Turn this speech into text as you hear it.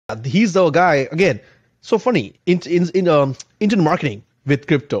He's the guy again. So funny in internet marketing with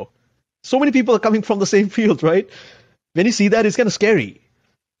crypto. So many people are coming from the same field, right? When you see that, it's kind of scary.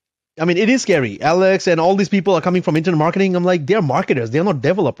 I mean, it is scary. Alex and all these people are coming from internet marketing. I'm like, they're marketers. They're not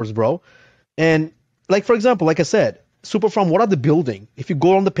developers, bro. And like, for example, like I said, Superfarm, what are they building? If you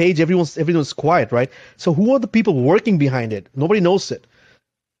go on the page, everyone's quiet, right? So who are the people working behind it? Nobody knows it.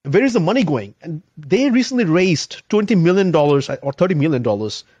 Where is the money going? And they recently raised $20 million or $30 million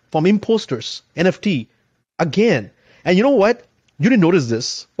from imposters, NFT, again. And you know what? You didn't notice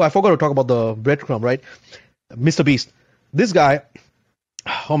this. Well, I forgot to talk about the breadcrumb, right? Mr. Beast. This guy,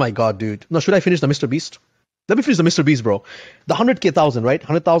 oh my God, dude. Now, should I finish the Mr. Beast? Let me finish the Mr. Beast, bro. The 100,000, right?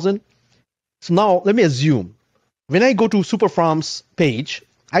 100,000. So now, let me assume. When I go to Superfarm's page,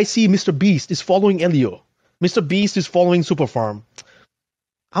 I see Mr. Beast is following Elio. Mr. Beast is following Superfarm.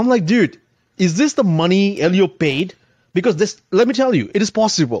 I'm like, dude, is this the money Elio paid? Because this, let me tell you, it is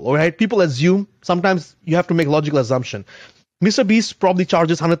possible, all right? People assume, sometimes you have to make logical assumption. Mr. Beast probably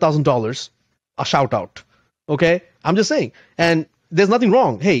charges $100,000 a shout out, okay? I'm just saying. And there's nothing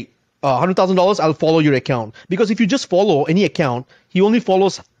wrong. Hey, $100,000, I'll follow your account. Because if you just follow any account, he only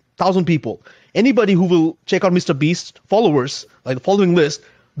follows 1,000 people. Anybody who will check out Mr. Beast followers, like the following list,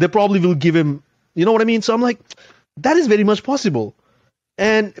 they probably will give him, you know what I mean? So I'm like, that is very much possible.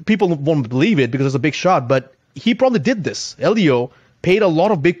 And people won't believe it because it's a big shot, but he probably did this. Elio paid a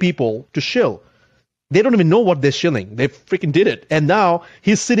lot of big people to shill. They don't even know what they're shilling. They freaking did it. And now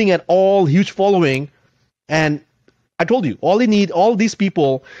he's sitting at all huge following. And I told you, all they need, all these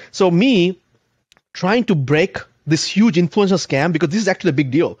people. So me trying to break this huge influencer scam, because this is actually a big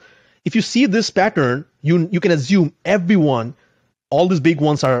deal. If you see this pattern, you can assume everyone, all these big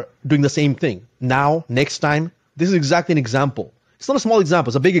ones are doing the same thing. Now, next time, this is exactly an example. It's not a small example,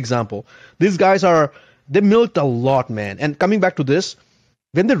 it's a big example. These guys they milked a lot, man. And coming back to this,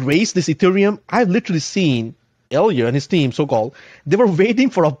 when they raised this Ethereum, I've literally seen Elliot and his team, so-called, they were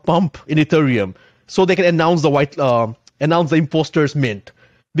waiting for a pump in Ethereum so they can announce the imposter's mint.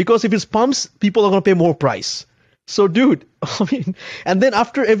 Because if it's pumps, people are going to pay more price. So, dude, I mean, and then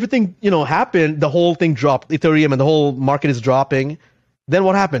after everything, happened, the whole thing dropped, Ethereum, and the whole market is dropping. Then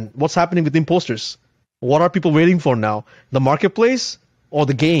what happened? What's happening with imposters? What are people waiting for now? The marketplace or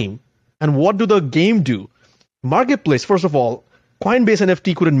the game? And what do the game do? Marketplace, first of all, Coinbase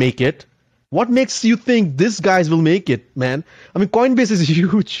NFT couldn't make it. What makes you think these guys will make it, man? I mean, Coinbase is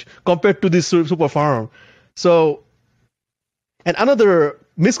huge compared to this Superfarm. So, and another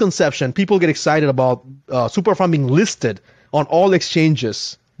misconception, people get excited about Superfarm being listed on all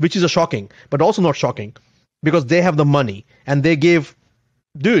exchanges, which is shocking, but also not shocking, because they have the money and they give,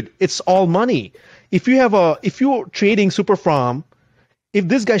 dude, it's all money. If you're trading Superfarm, if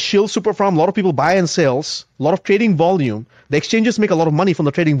this guy shills Superfarm, a lot of people buy and sells, a lot of trading volume. The exchanges make a lot of money from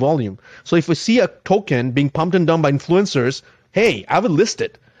the trading volume. So if we see a token being pumped and dumped by influencers, hey, I will list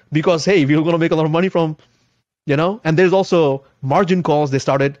it because, hey, we're going to make a lot of money from, and there's also margin calls. They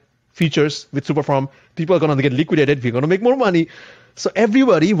started features with Superfarm. People are going to get liquidated. We're going to make more money. So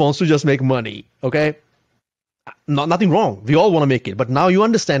everybody wants to just make money, okay? Nothing wrong. We all want to make it. But now you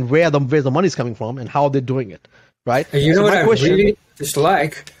understand where the money is coming from and how they're doing it, right? And you know what I really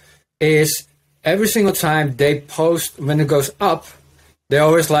dislike is every single time they post when it goes up, they're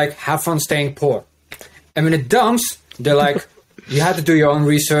always like, have fun staying poor. And when it dumps, they're like, you have to do your own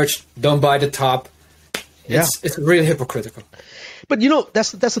research. Don't buy the top. It's really hypocritical. But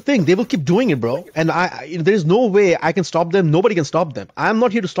that's the thing. They will keep doing it, bro. And there's no way I can stop them. Nobody can stop them. I'm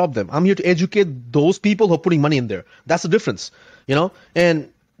not here to stop them. I'm here to educate those people who are putting money in there. That's the difference,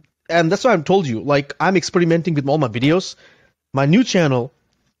 And that's why I've told you, like, I'm experimenting with all my videos. My new channel,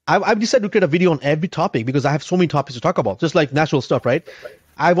 I've decided to create a video on every topic because I have so many topics to talk about, just like natural stuff, right?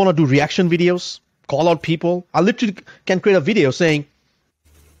 I want to do reaction videos, call out people. I literally can create a video saying,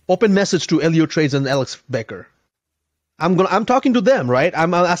 open message to Elliotrades and Alex Becker. I'm talking to them, right?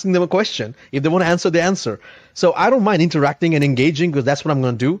 I'm asking them a question. If they want to answer, they answer. So I don't mind interacting and engaging because that's what I'm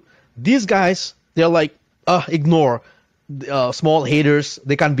going to do. These guys, they're like, ignore small haters.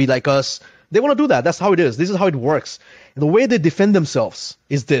 They can't be like us. They want to do that. That's how it is. This is how it works. And the way they defend themselves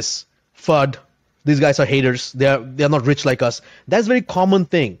is this. FUD. These guys are haters. They're not rich like us. That's a very common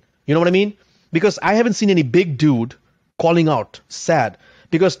thing. You know what I mean? Because I haven't seen any big dude calling out. Sad.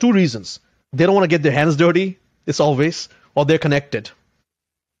 Because two reasons. They don't want to get their hands dirty. It's always. Or they're connected.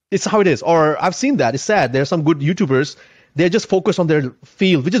 It's how it is. Or I've seen that. It's sad. There are some good YouTubers. They're just focused on their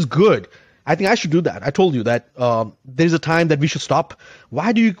field, which is good. I think I should do that. I told you that there's a time that we should stop.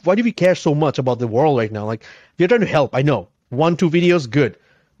 Why do we care so much about the world right now? Like, we're trying to help. I know. 1-2 videos, good.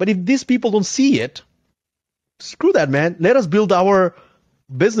 But if these people don't see it, screw that, man. Let us build our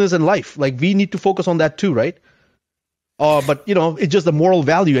business and life. Like we need to focus on that too, right? But it's just the moral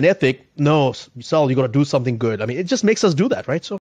value and ethic. No, Sal, you got to do something good. I mean, it just makes us do that, right? So